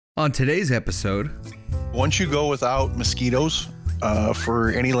On today's episode, once you go without mosquitoes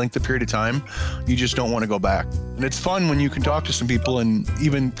for any length of period of time, you just don't want to go back. And it's fun when you can talk to some people and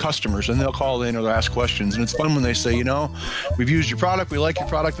even customers, and they'll call in or they'll ask questions. And it's fun when they say, you know, we've used your product, we like your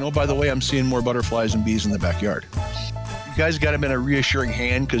product, and oh, by the way, I'm seeing more butterflies and bees in the backyard. You guys got them in a reassuring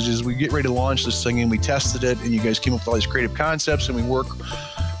hand, because as we get ready to launch this thing and we tested it and you guys came up with all these creative concepts and we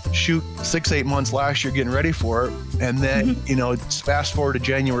shoot 6-8 months last year getting ready for it, and then you know, it's fast forward to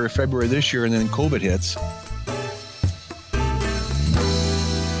January, February this year, and then COVID hits.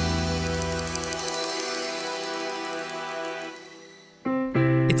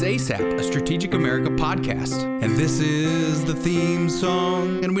 it's ASAP, a Strategic America podcast. And this is the theme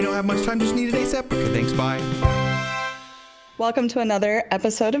song. And we don't have much time, just need it ASAP. Okay, thanks, bye. Welcome to another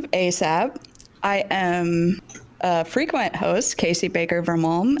episode of ASAP. I am a frequent host, Casey Baker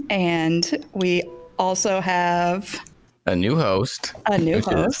Vermolm, and we also have a new host.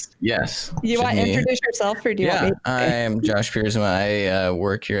 Yes. You want to introduce yourself, or do you want me to? I am Josh Pearson. I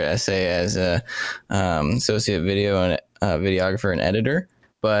work here at SA as a associate videographer and editor.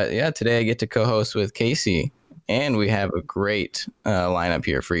 But yeah, today I get to co-host with Casey, and we have a great lineup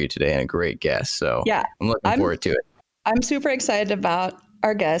here for you today and a great guest. So yeah, I'm looking forward to it. I'm super excited about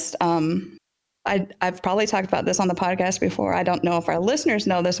our guest. I've probably talked about this on the podcast before. I don't know if our listeners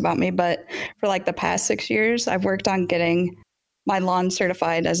know this about me, but for like the past 6 years, I've worked on getting my lawn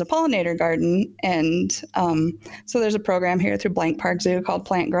certified as a pollinator garden. And so there's a program here through Blank Park Zoo called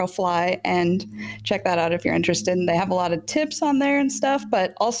Plant Grow Fly, and check that out if you're interested. And they have a lot of tips on there and stuff,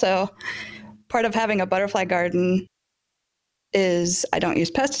 but also part of having a butterfly garden is I don't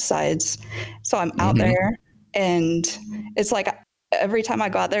use pesticides. So I'm out there, and it's like every time I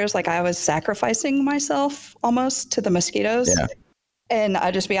go out there, it's like I was sacrificing myself almost to the mosquitoes. Yeah. And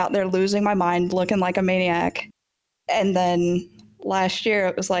I'd just be out there losing my mind, looking like a maniac. And then last year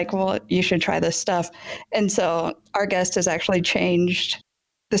it was like, well, you should try this stuff. And so our guest has actually changed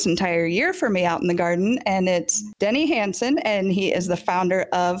this entire year for me out in the garden. And it's Denny Hansen, and he is the founder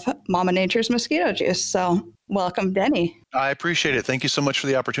of Mama Nature's Mosquito Juice. So welcome, Denny. I appreciate it. Thank you so much for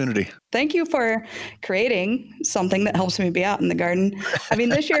the opportunity. Thank you for creating something that helps me be out in the garden. I mean,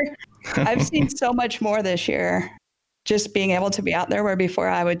 this year, I've seen so much more this year, just being able to be out there, where before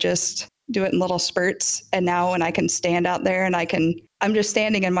I would just do it in little spurts. And now when I can stand out there and I'm just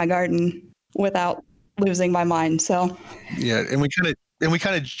standing in my garden without losing my mind. So yeah, and we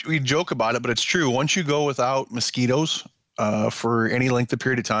joke about it, but it's true. Once you go without mosquitoes for any length of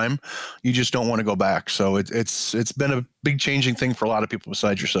period of time, you just don't want to go back. So it's been a big changing thing for a lot of people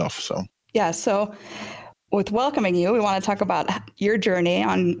besides yourself. So yeah. So with welcoming you, we want to talk about your journey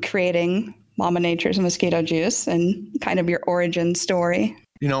on creating Mama Nature's Mosquito Juice and kind of your origin story.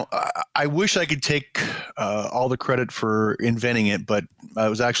 You know, I wish I could take all the credit for inventing it, but it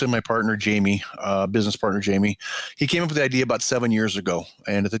was actually my partner, Jamie, business partner, Jamie. He came up with the idea about 7 years ago.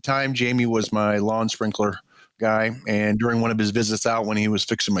 And at the time, Jamie was my lawn sprinkler guy. And during one of his visits out, when he was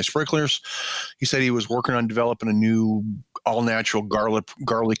fixing my sprinklers, he said he was working on developing a new all-natural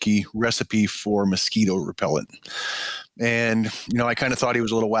garlicky recipe for mosquito repellent. And, you know, I kind of thought he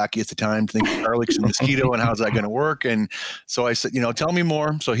was a little wacky at the time, thinking garlic's a mosquito and how's that going to work? And so I said, you know, tell me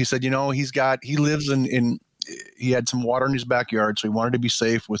more. So he said, you know, he lives in he had some water in his backyard, so he wanted to be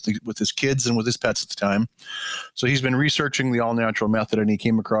safe with his kids and with his pets at the time. So he's been researching the all-natural method, and he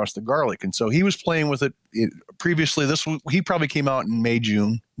came across the garlic. And so he was playing with it previously. He probably came out in May,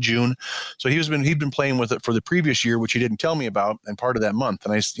 June. So he'd been playing with it for the previous year, which he didn't tell me about, and part of that month.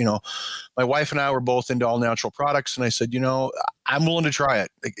 And my wife and I were both into all-natural products, and I said, you know, I'm willing to try it.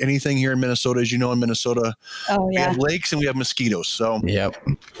 Like anything here in Minnesota, as you know, in Minnesota, we have lakes and we have mosquitoes. So yep.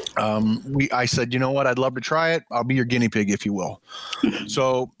 I said, you know what, I'd love to try it. I'll be your guinea pig, if you will.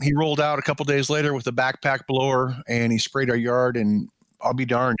 So he rolled out a couple days later with a backpack blower, and he sprayed our yard, and I'll be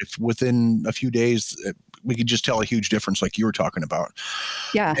darned if within a few days we could just tell a huge difference, like you were talking about.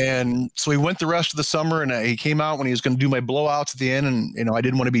 Yeah. And so he went the rest of the summer, and he came out when he was going to do my blowouts at the end. And, you know, I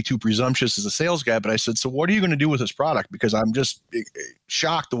didn't want to be too presumptuous as a sales guy, but I said, so what are you going to do with this product? Because I'm just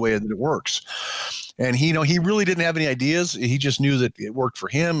shocked the way that it works. And he really didn't have any ideas. He just knew that it worked for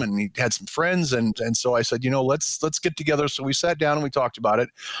him, and he had some friends. And so I said, you know, let's get together. So we sat down and we talked about it.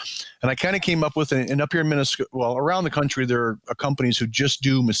 And I kind of came up with and up here in Minnesota, well, around the country, there are companies who just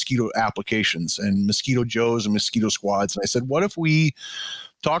do mosquito applications and Mosquito Joes and mosquito squads. And I said, what if we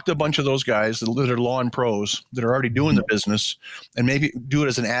talk to a bunch of those guys that are lawn pros that are already doing the business, and maybe do it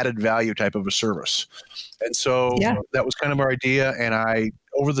as an added value type of a service. And so that was kind of our idea. And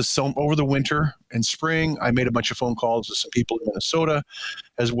over the winter and spring, I made a bunch of phone calls to some people in Minnesota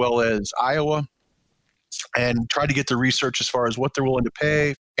as well as Iowa, and tried to get the research as far as what they're willing to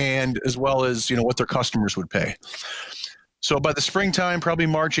pay, and as well as, what their customers would pay. So by the springtime, probably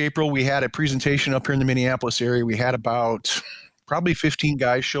March, April, we had a presentation up here in the Minneapolis area. We had about probably 15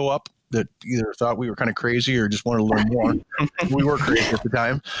 guys show up that either thought we were kind of crazy or just wanted to learn more. We were crazy at the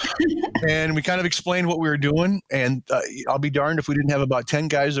time. And we kind of explained what we were doing. And I'll be darned if we didn't have about 10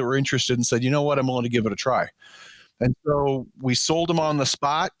 guys that were interested and said, you know what, I'm willing to give it a try. And so we sold them on the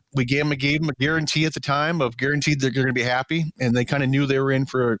spot. We gave them a guarantee at the time of guaranteed that they're going to be happy. And they kind of knew they were in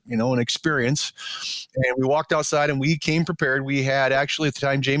for, an experience. And we walked outside and we came prepared. We had actually at the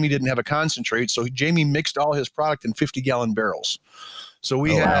time, Jamie didn't have a concentrate. So Jamie mixed all his product in 50-gallon barrels. So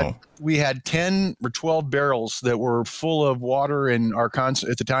we had 10 or 12 barrels that were full of water and our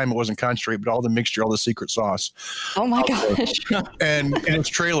at the time it wasn't concentrate, but all the mixture, all the secret sauce. Oh my gosh. And its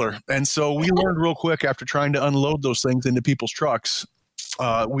trailer. And so we learned real quick after trying to unload those things into people's trucks.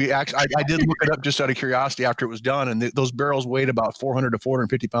 I did look it up just out of curiosity after it was done, and those barrels weighed about 400 to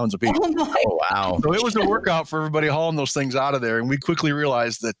 450 pounds apiece. Oh, wow. So it was a workout for everybody hauling those things out of there, and we quickly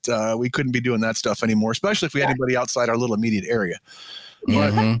realized that we couldn't be doing that stuff anymore, especially if we had anybody outside our little immediate area.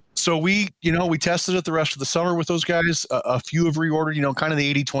 But, so we tested it the rest of the summer with those guys. A few have reordered, kind of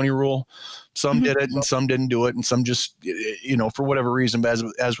the 80-20 rule. Some did it and some didn't do it. And some just, for whatever reason,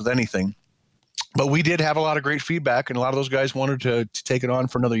 as with anything. But we did have a lot of great feedback, and a lot of those guys wanted to take it on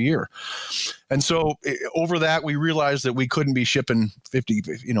for another year. And so over that, we realized that we couldn't be shipping 50,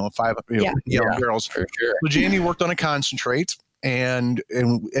 5 barrels. For sure. So Jamie worked on a concentrate. And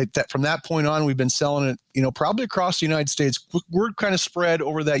from that point on, we've been selling it, probably across the United States. Word kind of spread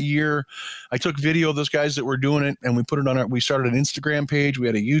over that year. I took video of those guys that were doing it, and we put it on we started an Instagram page. We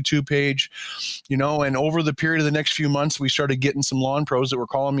had a YouTube page, and over the period of the next few months, we started getting some lawn pros that were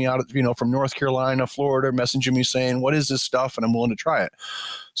calling me out, from North Carolina, Florida, messaging me saying, what is this stuff? And I'm willing to try it.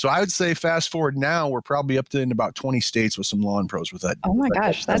 So I would say fast forward now, we're probably up to in about 20 states with some lawn pros with that. Oh my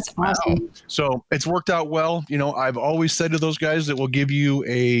gosh, that's awesome. So it's worked out well. I've always said to those guys that we'll give you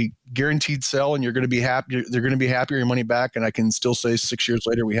a guaranteed sell and you're going to be happy. They're going to be happy, your money back. And I can still say 6 years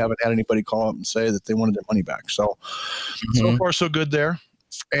later, we haven't had anybody call up and say that they wanted their money back. So, so far so good there.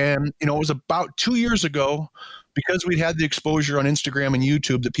 And, it was about 2 years ago, because we'd had the exposure on Instagram and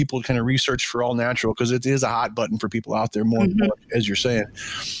YouTube that people kind of researched for all natural, because it is a hot button for people out there more, as you're saying.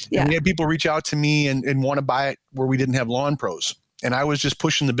 Yeah. And we had people reach out to me and want to buy it where we didn't have lawn pros. And I was just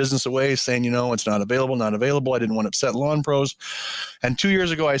pushing the business away saying, it's not available. I didn't want to upset lawn pros. And 2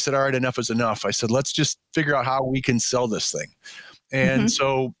 years ago, I said, all right, enough is enough. I said, let's just figure out how we can sell this thing. And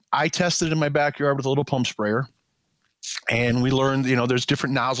so I tested it in my backyard with a little pump sprayer. And we learned, there's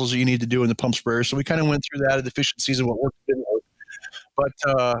different nozzles that you need to do in the pump sprayer. So we kind of went through that, the efficiencies of what worked and didn't work.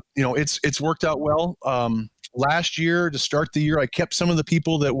 But, it's worked out well. Last year, to start the year, I kept some of the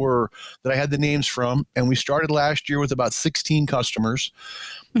people that I had the names from. And we started last year with about 16 customers,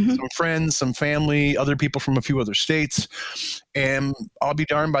 some friends, some family, other people from a few other states. And I'll be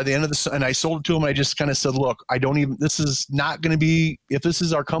darned, by the end of this, and I sold it to them. I just kind of said, look, this is not going to be, if this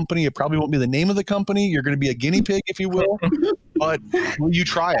is our company, it probably won't be the name of the company. You're going to be a guinea pig, if you will. But will you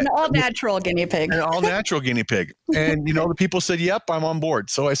try it? An all-natural guinea pig. An all-natural guinea pig. And, the people said, yep, I'm on board.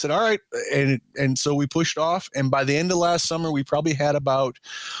 So I said, all right. And so we pushed off. And by the end of last summer, we probably had about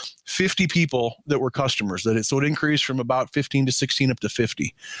 50 people that were customers. So it increased from about 15 to 16 up to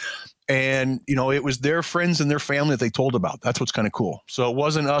 50. And, it was their friends and their family that they told about. That's what's kind of cool. So it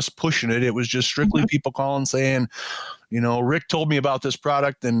wasn't us pushing it. It was just strictly people calling saying, Rick told me about this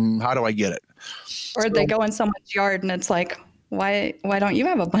product and how do I get it? Or they go in someone's yard and it's like, why don't you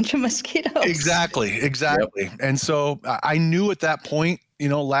have a bunch of mosquitoes? Exactly. Yep. And so I knew at that point,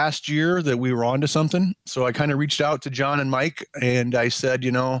 last year that we were onto something. So I kind of reached out to John and Mike and I said,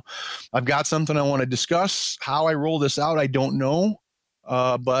 I've got something I want to discuss. How I roll this out, I don't know.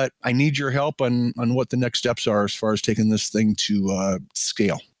 But I need your help on what the next steps are as far as taking this thing to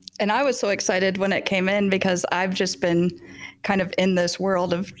scale. And I was so excited when it came in because I've just been kind of in this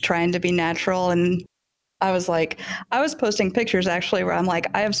world of trying to be natural. And I was posting pictures actually where I'm like,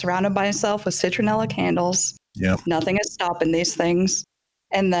 I have surrounded myself with citronella candles. Yeah. Nothing is stopping these things.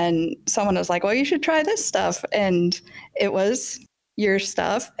 And then someone was like, well, you should try this stuff. And it was your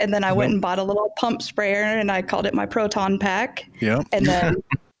stuff. And then I went and bought a little pump sprayer and I called it my Proton Pack. Yeah. And then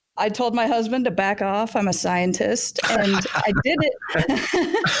I told my husband to back off. I'm a scientist and I did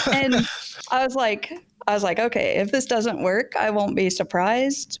it. And I was like, okay, if this doesn't work, I won't be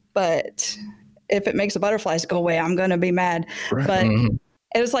surprised. But if it makes the butterflies go away, I'm going to be mad. Right. But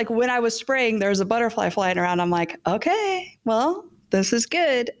it was like when I was spraying, there was a butterfly flying around. I'm like, okay, well, this is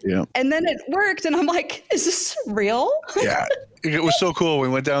good. Yeah. And then it worked. And I'm like, is this real? Yeah. It was so cool. We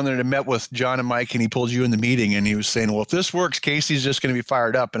went down there and met with John and Mike, and he pulled you in the meeting, and he was saying, well, if this works, Casey's just going to be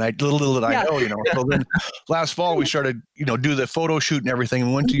fired up. And little did I know, So then last fall we started, do the photo shoot and everything,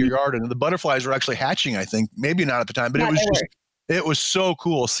 and went to your yard, and the butterflies were actually hatching, I think, maybe not at the time, but it was so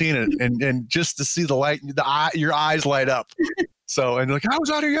cool seeing it and just to see the light, your eyes light up. So, and like, I was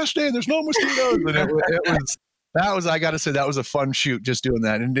out here yesterday and there's no mosquitoes. And I got to say, that was a fun shoot just doing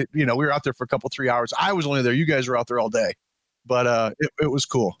that. And, we were out there for a couple, 3 hours. I was only there. You guys were out there all day, but it was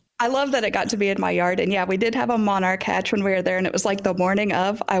cool. I love that it got to be in my yard. And yeah, we did have a monarch hatch when we were there. And it was like the morning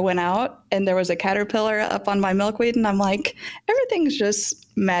of, I went out and there was a caterpillar up on my milkweed. And I'm like, everything's just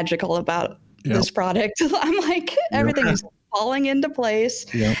magical about this product. I'm like, everything is falling into place.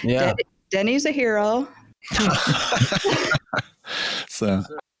 Yeah. Denny's a hero. So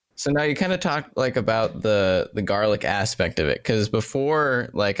now you kind of talked like about the garlic aspect of it, because before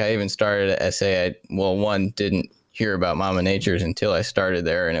like I even started at SA, didn't hear about Mama Nature's until I started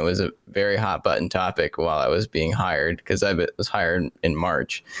there, and it was a very hot button topic while I was being hired, because I was hired in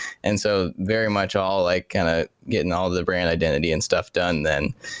March, and so very much all like kind of getting all the brand identity and stuff done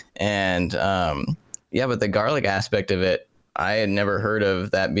then, and but the garlic aspect of it, I had never heard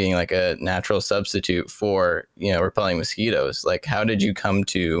of that being like a natural substitute for, repelling mosquitoes. Like, how did you come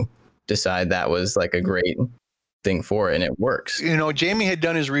to decide that was like a great thing for it and it works? Jamie had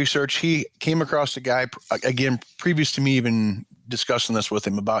done his research. He came across a guy, again, previous to me even discussing this with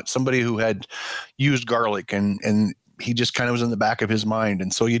him, about somebody who had used garlic, and he just kind of was in the back of his mind.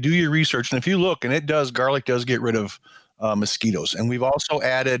 And so you do your research, and if you look, and garlic does get rid of mosquitoes. And we've also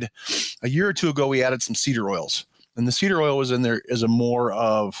added, a year or two ago, we added some cedar oils. And the cedar oil was in there as a more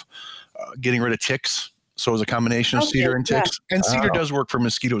of getting rid of ticks. So it was a combination of cedar and ticks. Yeah. And cedar does work for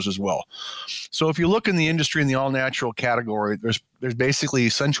mosquitoes as well. So if you look in the industry in the all-natural category, there's basically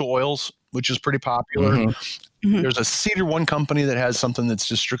essential oils, which is pretty popular. Mm-hmm. There's a Cedar One company that has something that's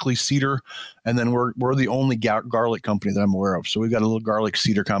just strictly cedar. And then we're the only garlic company that I'm aware of. So we've got a little garlic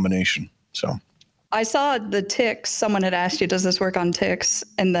cedar combination. So I saw the ticks. Someone had asked you, does this work on ticks?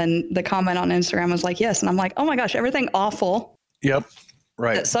 And then the comment on Instagram was like, yes. And I'm like, oh my gosh, everything awful. Yep.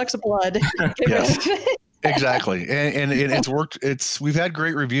 Right. That sucks blood. Yes. Exactly. And it's worked. We've had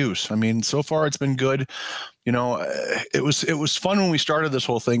great reviews. I mean, so far it's been good. It was fun when we started this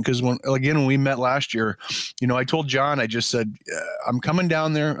whole thing, because when we met last year, I told John, I just said, I'm coming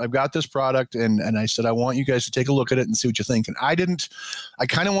down there. I've got this product. And I said, I want you guys to take a look at it and see what you think. And I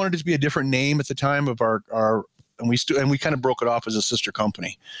kind of wanted it to be a different name at the time of our and we kind of broke it off as a sister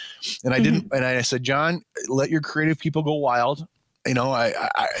company. And I didn't, and I said, John, let your creative people go wild.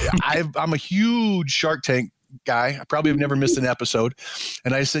 I'm a huge Shark Tank guy. I probably have never missed an episode.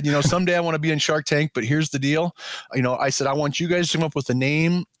 And I said, someday I want to be in Shark Tank, but here's the deal. I said, I want you guys to come up with a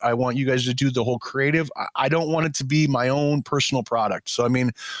name. I want you guys to do the whole creative. I don't want it to be my own personal product. So,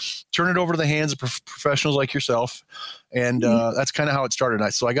 turn it over to the hands of professionals like yourself. And that's kind of how it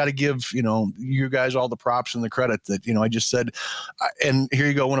started. So I got to give, you guys all the props and the credit that, I just said, and here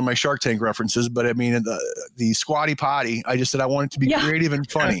you go, one of my Shark Tank references, but the Squatty Potty, I just said, I want it to be creative and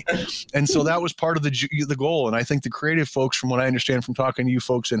funny. And so that was part of the goal. And I think the creative folks, from what I understand from talking to you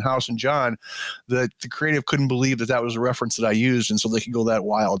folks in house and John, that the creative couldn't believe that was a reference that I used. And so they could go that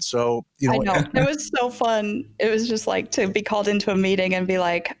wild. So, I know it was so fun. It was just like to be called into a meeting and be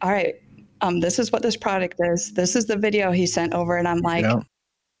like, all right, this is what this product is. This is the video he sent over. And I'm like,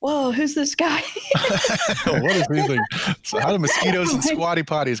 whoa, who's this guy? What is he thing? So how do mosquitoes and Squatty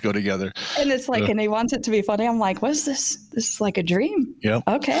Potties go together? And it's like, and he wants it to be funny. I'm like, what is this? This is like a dream. Yeah.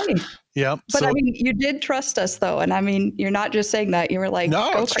 Okay. Yeah. But you did trust us though. And you're not just saying that. You were like,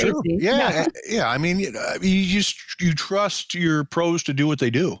 no, go it's crazy. True. Yeah. Yeah. You trust your pros to do what they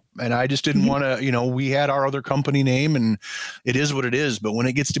do. And I just didn't want to, we had our other company name, and it is what it is. But when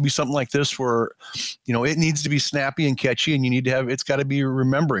it gets to be something like this where, it needs to be snappy and catchy, and it's got to be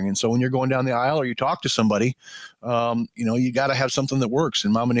remembering. And so when you're going down the aisle or you talk to somebody, you got to have something that works.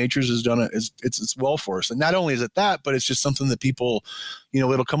 And Mama Nature's has done it. It's well for us. And not only is it that, but it's just something that people,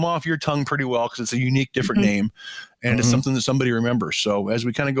 it'll come off your tongue pretty well because it's a unique, different name, and it's something that somebody remembers. So as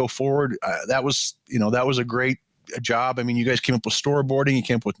we kind of go forward, that was a great job. You guys came up with storyboarding, you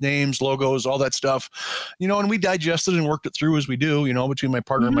came up with names, logos, all that stuff, and we digested and worked it through as we do, between my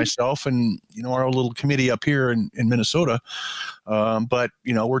partner and myself and, our little committee up here in Minnesota. But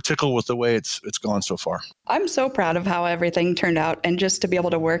we're tickled with the way it's gone so far. I'm so proud of how everything turned out, and just to be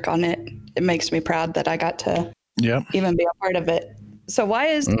able to work on it, it makes me proud that I got to even be a part of it. So why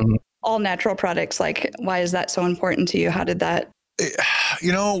is all natural products, why is that so important to you? How did that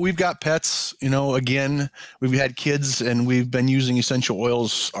We've got pets, again, we've had kids and we've been using essential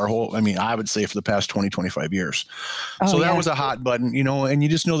oils I would say for the past 20, 25 years. So that was a hot button, and you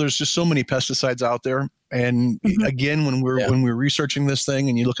just know there's just so many pesticides out there. And again, when we're researching this thing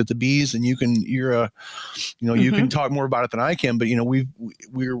and you look at the bees and you can talk more about it than I can, but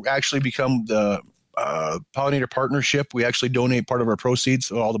we're actually become the pollinator partnership. We actually donate part of our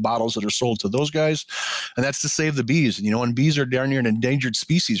proceeds of all the bottles that are sold to those guys, and that's to save the bees. And bees are darn near an endangered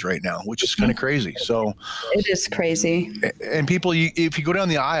species right now, which is kind of crazy. So it is crazy. And people, if you go down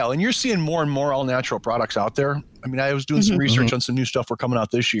the aisle, and you're seeing more and more all natural products out there. I mean, I was doing some research on some new stuff we're coming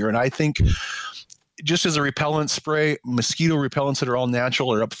out this year, and I think just as a repellent spray, mosquito repellents that are all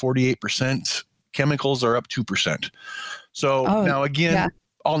natural are up 48%. Chemicals are up 2%. So now again,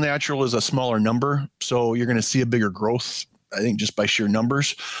 all natural is a smaller number. So you're going to see a bigger growth, I think, just by sheer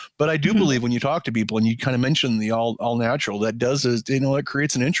numbers. But I do believe when you talk to people and you kind of mention the all natural, that does is, it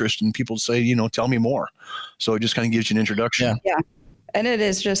creates an interest and people say, tell me more. So it just kind of gives you an introduction. Yeah. And it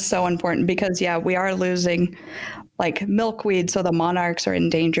is just so important because, we are losing like milkweed. So the monarchs are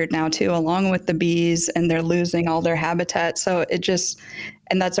endangered now too, along with the bees, and they're losing all their habitat. So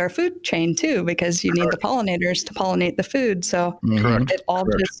and that's our food chain too, because you need the pollinators to pollinate the food. So it all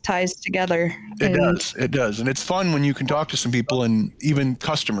just ties together. It does. And it's fun when you can talk to some people and even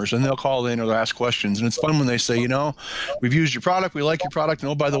customers, and they'll call in or they'll ask questions. And it's fun when they say, we've used your product, we like your product.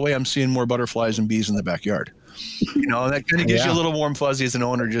 And by the way, I'm seeing more butterflies and bees in the backyard. And that kind of gives you a little warm fuzzy as an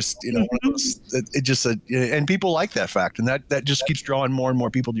owner, just, and people like that fact. And that just keeps drawing more and more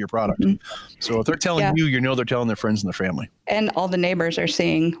people to your product. So if they're telling you, they're telling their friends and their family. And all the neighbors are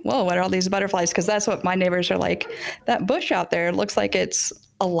seeing, whoa, what are all these butterflies? Because that's what my neighbors are like. That bush out there looks like it's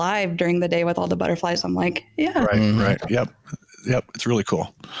alive during the day with all the butterflies. I'm like, yeah. Right. Yep. It's really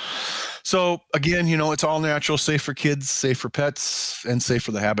cool. So again, it's all natural, safe for kids, safe for pets, and safe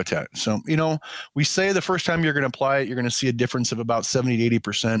for the habitat. So, we say the first time you're going to apply it, you're going to see a difference of about 70 to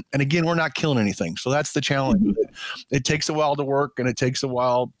 80%. And again, we're not killing anything. So that's the challenge. It takes a while to work, and it takes a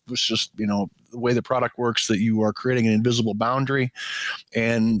while. It's just, the way the product works, that you are creating an invisible boundary,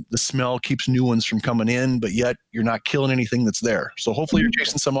 and the smell keeps new ones from coming in, but yet you're not killing anything that's there. So hopefully you're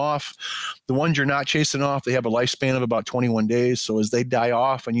chasing some off. The ones you're not chasing off, they have a lifespan of about 21 days. So as they die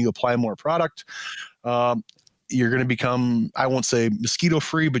off and you apply more product, you're going to become, I won't say mosquito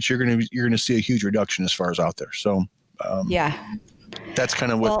free, but you're going to see a huge reduction as far as out there. So that's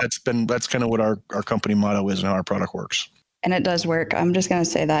kind of what that's kind of what our company motto is and how our product works. And it does work. I'm just going to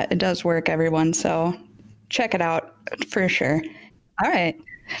say that it does work, everyone. So check it out for sure. All right.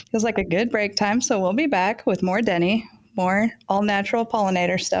 Feels like a good break time. So we'll be back with more Denny, more all natural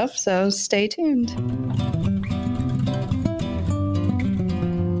pollinator stuff. So stay tuned.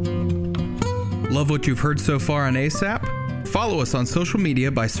 Love what you've heard so far on ASAP? Follow us on social media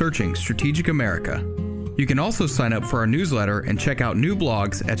by searching Strategic America. You can also sign up for our newsletter and check out new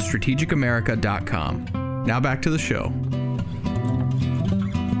blogs at strategicamerica.com. Now back to the show.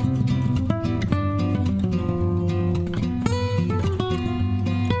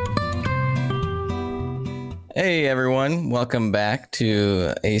 Hey everyone, welcome back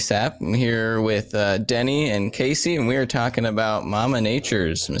to ASAP. I'm here with Denny and Casey, and we are talking about Mama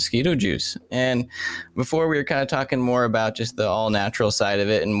Nature's mosquito juice. And before, we were kind of talking more about just the all-natural side of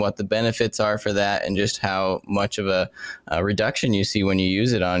it and what the benefits are for that, and just how much of a reduction you see when you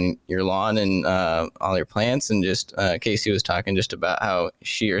use it on your lawn and all your plants. And just Casey was talking just about how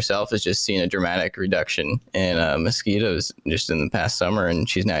she herself has just seen a dramatic reduction in mosquitoes just in the past summer, and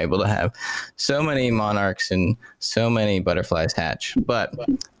she's now able to have so many monarchs and so many butterflies hatch. But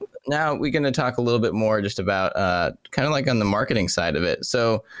now we're going to talk a little bit more just about kind of like on the marketing side of it.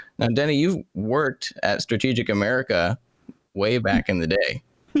 So now, Denny, you've worked at Strategic America way back in the day,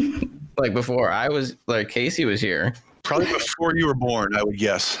 like before Casey was here. Probably before you were born, I would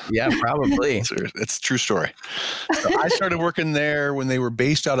guess. Yeah, probably. It's a true story. So I started working there when they were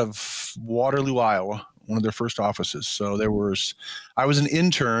based out of Waterloo, Iowa, one of their first offices. So I was an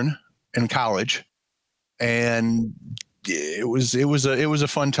intern in college. And it was a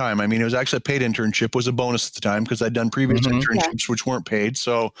fun time. I mean, it was actually a paid internship, was a bonus at the time because I'd done previous internships which weren't paid.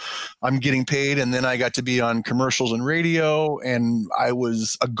 So I'm getting paid, and then I got to be on commercials and radio, and I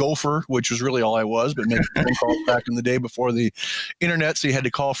was a gopher, which was really all I was, but making phone calls back in the day before the internet, so you had to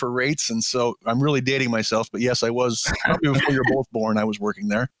call for rates. And so I'm really dating myself, but yes, I was probably before you were both born, I was working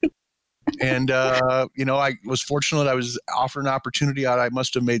there. And, I was fortunate. I was offered an opportunity. I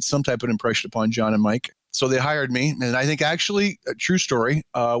must have made some type of impression upon John and Mike. So they hired me. And I think actually, a true story,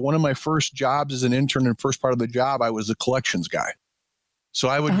 one of my first jobs as an intern, and first part of the job, I was a collections guy. So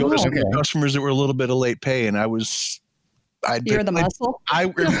I would go to some customers that were a little bit of late pay, and I was You're the muscle.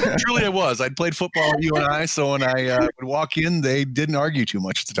 Truly I was. I'd played football at UNI, so when I would walk in, they didn't argue too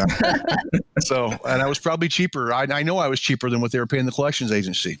much at the time. So, and I was probably cheaper. I know I was cheaper than what they were paying the collections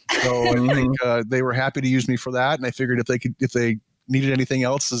agency. So I think they were happy to use me for that, and I figured if they needed anything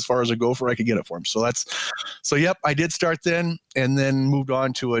else as far as a gopher, I could get it for them. So yep, I did start then, and then moved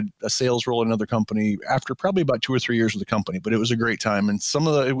on to a sales role in another company after probably about 2 or 3 years with the company. But it was a great time, and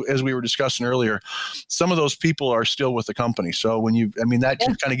as we were discussing earlier, some of those people are still with the company. So that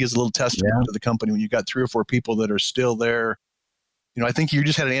just kind of gives a little testament to the company when you got 3 or 4 people that are still there. I think you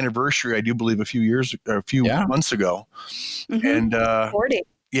just had an anniversary, I do believe, a few months ago, and 40.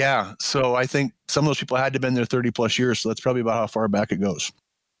 Yeah. So I think some of those people had to have been there 30 plus years. So that's probably about how far back it goes.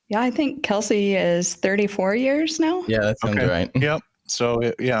 Yeah, I think Kelsey is 34 years now. Yeah, that sounds right. Yep.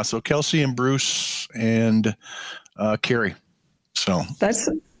 So so Kelsey and Bruce and Carrie. So that's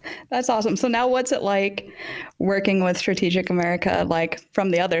awesome. So now what's it like working with Strategic America, like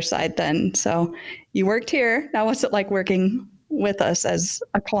from the other side then? So you worked here. Now what's it like working with us as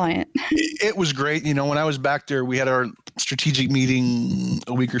a client? It was great. When I was back there, we had our strategic meeting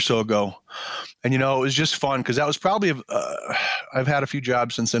a week or so ago, and it was just fun because that was probably I've had a few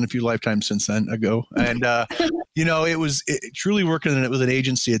jobs since then, a few lifetimes since then ago, and it was truly working with an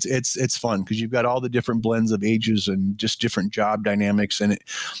agency. It's fun because you've got all the different blends of ages and just different job dynamics, and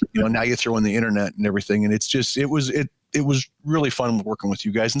now you throw in the internet and everything, and it was really fun working with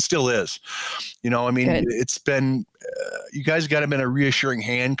you guys, and still is. Good. It's been, you guys got to been a reassuring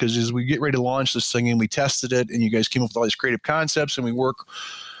hand, because as we get ready to launch this thing and we tested it and you guys came up with all these creative concepts, and we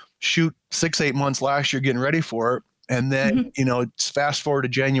shoot 6-8 months last year getting ready for it. And then, it's fast forward to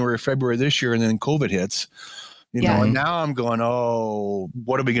January, February this year, and then COVID hits, and now I'm going, oh,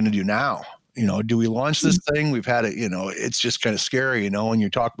 what are we going to do now? Do we launch this thing? We've had it, it's just kind of scary, and you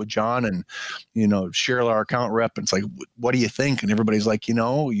talk with John and, Cheryl, our account rep, and it's like, what do you think? And everybody's like,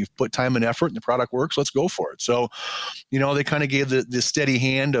 you've put time and effort and the product works, let's go for it. So, they kind of gave the steady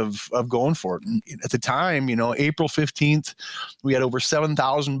hand of going for it. And at the time, April 15th, we had over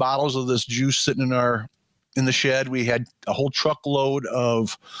 7,000 bottles of this juice sitting in the shed. We had a whole truckload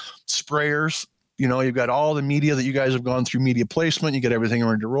of sprayers. You've got all the media that you guys have gone through, media placement, you get everything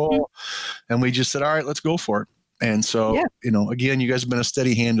ready to roll. And we just said, all right, let's go for it. And so, again, you guys have been a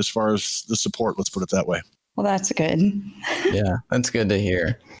steady hand as far as the support, let's put it that way. Well, that's good. Yeah, that's good to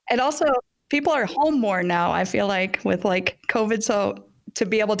hear. And also, people are home more now, I feel like, with like COVID. So to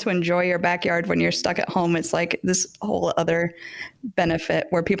be able to enjoy your backyard when you're stuck at home, it's like this whole other benefit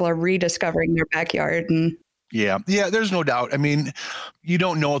where people are rediscovering their backyard. And Yeah, there's no doubt. I mean, you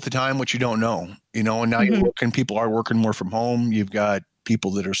don't know at the time what you don't know, and now people are working more from home. You've got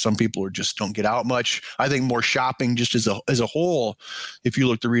some people just don't get out much. I think more shopping just as a whole, if you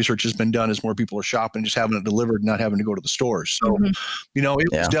look, the research has been done as more people are shopping, just having it delivered, not having to go to the stores. So,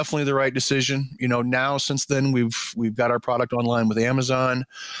 it was definitely the right decision. Now since then we've got our product online with Amazon.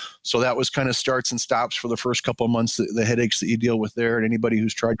 So that was kind of starts and stops for the first couple of months, the headaches that you deal with there. And anybody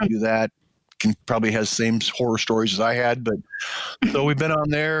who's tried to do that probably has the same horror stories as I had, but so we've been on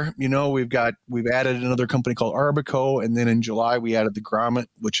there. We've added another company called Arbico, and then in July we added the Grommet,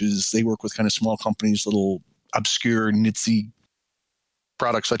 which is they work with kind of small companies, little obscure nitsy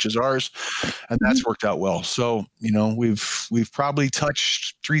products such as ours, and that's worked out well. So we've probably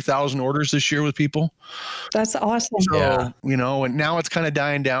touched 3,000 orders this year with people. That's awesome. So, and now it's kind of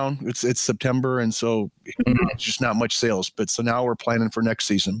dying down. It's September, and so it's just not much sales. But so now we're planning for next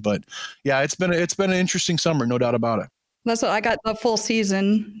season. But yeah, it's been an interesting summer, no doubt about it. That's what I got, the full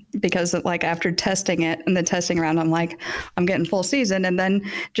season, because like after testing it and the testing round, I'm like, I'm getting full season. And then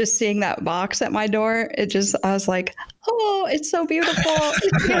just seeing that box at my door, I was like, oh, it's so beautiful.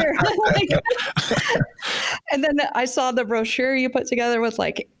 It's here. And then I saw the brochure you put together with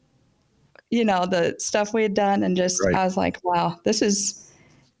like, the stuff we had done, and just, right. I was like, wow,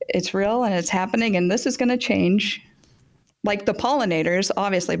 it's real and it's happening, and this is going to change. Like the pollinators,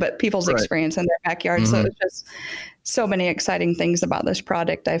 obviously, but people's experience in their backyard. So it's just so many exciting things about this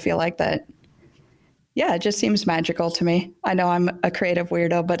product. I feel like that, it just seems magical to me. I know I'm a creative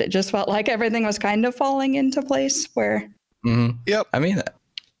weirdo, but it just felt like everything was kind of falling into place where. Yep. I mean,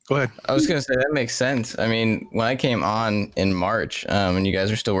 go ahead. I was going to say that makes sense. I mean, when I came on in March, and you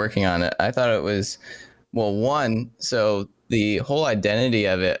guys are still working on it, I thought it was, so the whole identity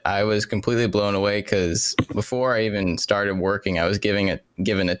of it, I was completely blown away, because before I even started working, I was given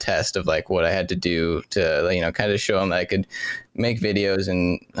a test of like what I had to do to, kind of show them that I could make videos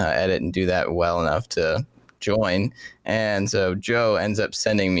and edit and do that well enough to join. And so Joe ends up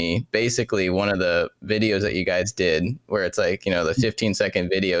sending me basically one of the videos that you guys did, where it's like, you know, the 15-second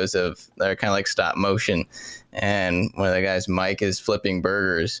videos that are kind of like stop motion. And one of the guys, Mike, is flipping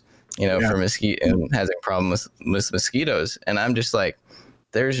burgers, you know, for mosquito, and has a problem with mosquitoes. And I'm just like,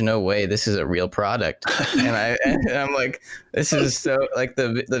 there's no way this is a real product. And I'm like, this is so, like,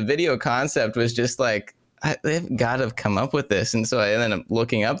 the video concept was just like, they've got to have come up with this. And so I ended up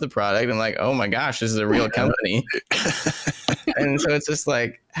looking up the product and like, oh my gosh, this is a real company. And so it's just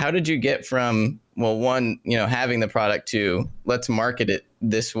like, how did you get from, well, one, you know, having the product to let's market it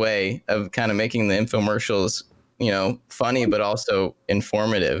this way, of kind of making the infomercials, you know, funny, but also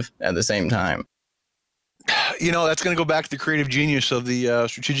informative at the same time? You know, that's going to go back to the creative genius of the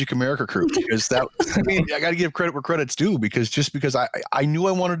Strategic America crew, because that, I mean, I got to give credit where credit's due, because I knew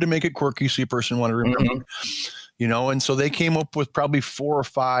I wanted to make it quirky, so a person wanted to remember, you know, and so they came up with probably 4 or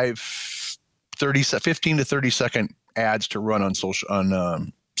 5 15 to 30 second ads to run on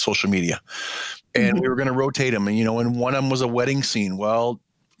social media. And we were going to rotate them, and, you know, and one of them was a wedding scene. Well,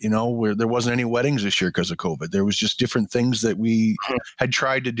 you know, where there wasn't any weddings this year because of COVID. There was just different things that we had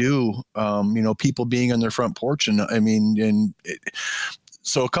tried to do, you know, people being on their front porch. And I mean,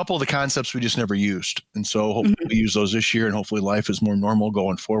 so a couple of the concepts we just never used. And so hopefully we use those this year, and hopefully life is more normal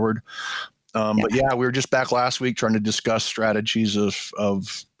going forward. But yeah, we were just back last week trying to discuss strategies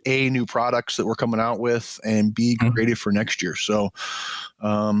of A, new products that we're coming out with, and B, creative for next year. So,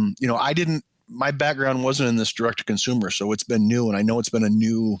 you know, my background wasn't in this direct to consumer, so it's been new, and I know it's been a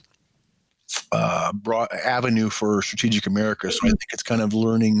new broad avenue for Strategic America. So I think it's kind of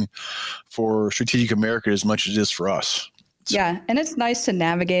learning for Strategic America as much as it is for us. So. Yeah, and it's nice to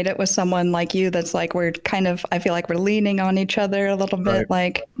navigate it with someone like you. That's like, we're kind of, I feel like we're leaning on each other a little bit,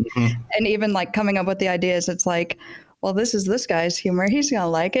 like, and even like coming up with the ideas. It's like, well, this is this guy's humor. He's gonna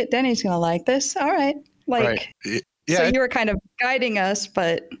like it. Denny's gonna like this. All right, like, yeah. So you were kind of guiding us,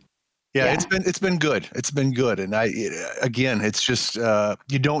 but. Yeah, it's been good. It's been good. And again, it's just,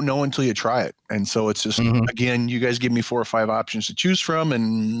 you don't know until you try it. And so it's just, again, you guys give me 4 or 5 options to choose from,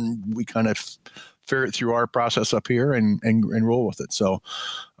 and we kind of ferret through our process up here and roll with it. So,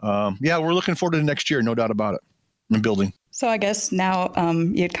 yeah, we're looking forward to the next year. No doubt about it. And building. So I guess now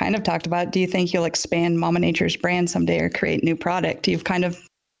you kind of talked about, do you think you'll expand Mama Nature's brand someday or create new product? You've kind of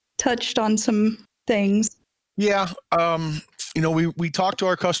touched on some things. Yeah. You know, we talk to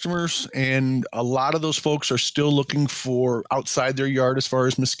our customers, and a lot of those folks are still looking for outside their yard as far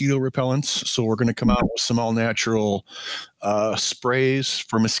as mosquito repellents. So we're going to come out with some all natural sprays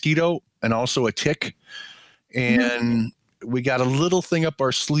for mosquito, and also a tick. And we got a little thing up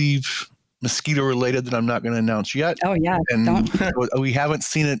our sleeve, mosquito related, that I'm not going to announce yet. Oh yeah. And we haven't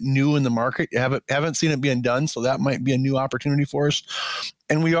seen it new in the market. Haven't seen it being done. So that might be a new opportunity for us.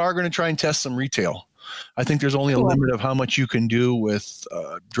 And we are going to try and test some retail. I think there's only a limit of how much you can do with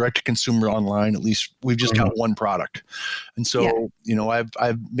direct to consumer online. At least we've just got one product. And so, you know,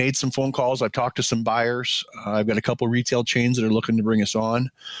 I've made some phone calls. I've talked to some buyers. I've got a couple of retail chains that are looking to bring us on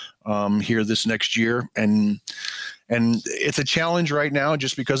here this next year. And it's a challenge right now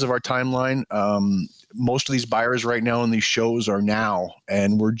just because of our timeline. Most of these buyers right now in these shows are now,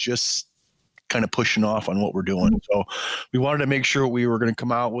 and we're just kind of pushing off on what we're doing. So we wanted to make sure what we were going to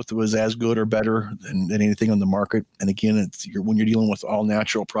come out with was as good or better than anything on the market. And again, when you're dealing with all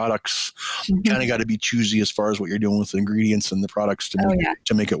natural products, you kind of got to be choosy as far as what you're doing with the ingredients and the products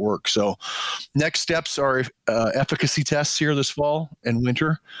to make it work. So next steps are efficacy tests here this fall and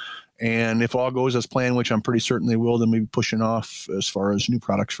winter. And if all goes as planned, which I'm pretty certain they will, then we'll be pushing off as far as new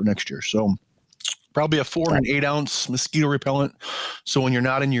products for next year. So probably a 4 and 8 ounce mosquito repellent. So when you're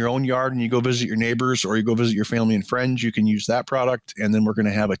not in your own yard and you go visit your neighbors or you go visit your family and friends, you can use that product. And then we're going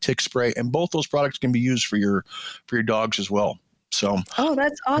to have a tick spray, and both those products can be used for your dogs as well. So, oh,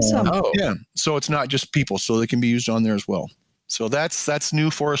 that's awesome. Yeah. So it's not just people, so they can be used on there as well. So that's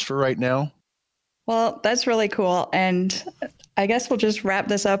new for us for right now. Well, that's really cool. And I guess we'll just wrap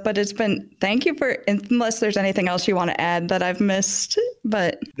this up, but thank you unless there's anything else you want to add that I've missed,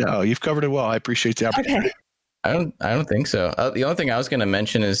 but. No, you've covered it well. I appreciate the opportunity. Okay. I don't think so. The only thing I was going to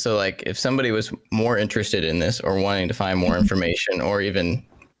mention is, so like if somebody was more interested in this or wanting to find more information or even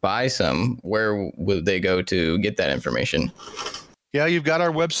buy some, where would they go to get that information? Yeah, you've got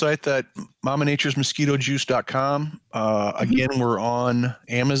our website, that mamanaturesmosquitojuice.com. Again, we're on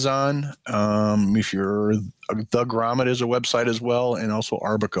Amazon. If you're The Grommet is a website as well, and also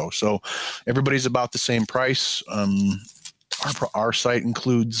Arbico. So everybody's about the same price. Our site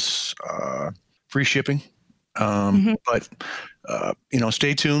includes free shipping. But you know,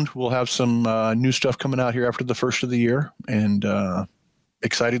 stay tuned. We'll have some new stuff coming out here after the first of the year, and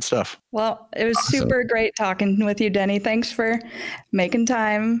exciting stuff. Well, it was Awesome. super great talking with you, Denny. Thanks for making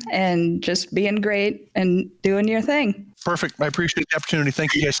time and just being great and doing your thing. Perfect. I appreciate the opportunity.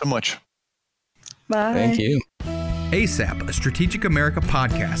 Thank you guys so much. Bye. Thank you. ASAP, a Strategic America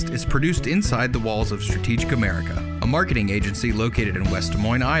podcast, is produced inside the walls of Strategic America, a marketing agency located in West Des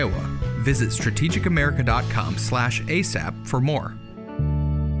Moines, Iowa. Visit strategicamerica.com/ASAP for more.